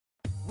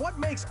What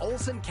makes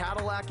Olsen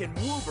Cadillac in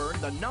Woburn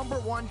the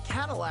 #1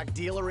 Cadillac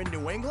dealer in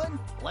New England?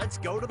 Let's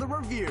go to the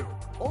review.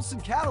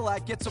 Olsen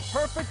Cadillac gets a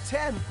perfect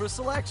 10 for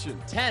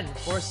selection, 10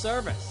 for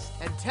service,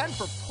 and 10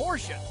 for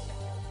Porsche.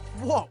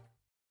 Whoa!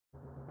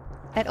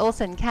 At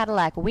Olsen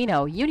Cadillac, we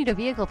know you need a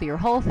vehicle for your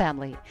whole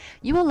family.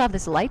 You will love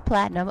this light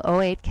platinum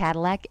 08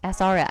 Cadillac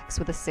SRX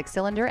with a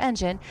 6-cylinder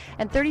engine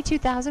and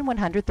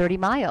 32,130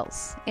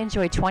 miles.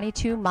 Enjoy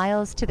 22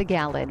 miles to the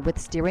gallon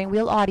with steering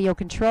wheel audio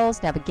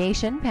controls,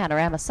 navigation,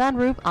 panorama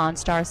sunroof,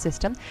 OnStar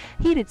system,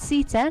 heated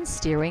seats and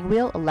steering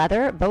wheel,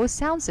 leather, Bose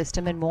sound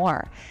system, and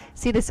more.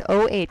 See this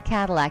 08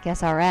 Cadillac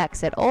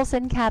SRX at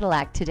Olsen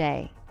Cadillac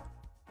today.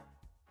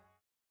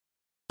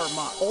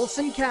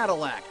 Olsen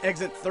Cadillac,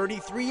 exit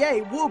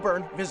 33A,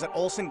 Woburn. Visit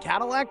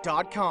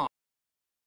olsencadillac.com.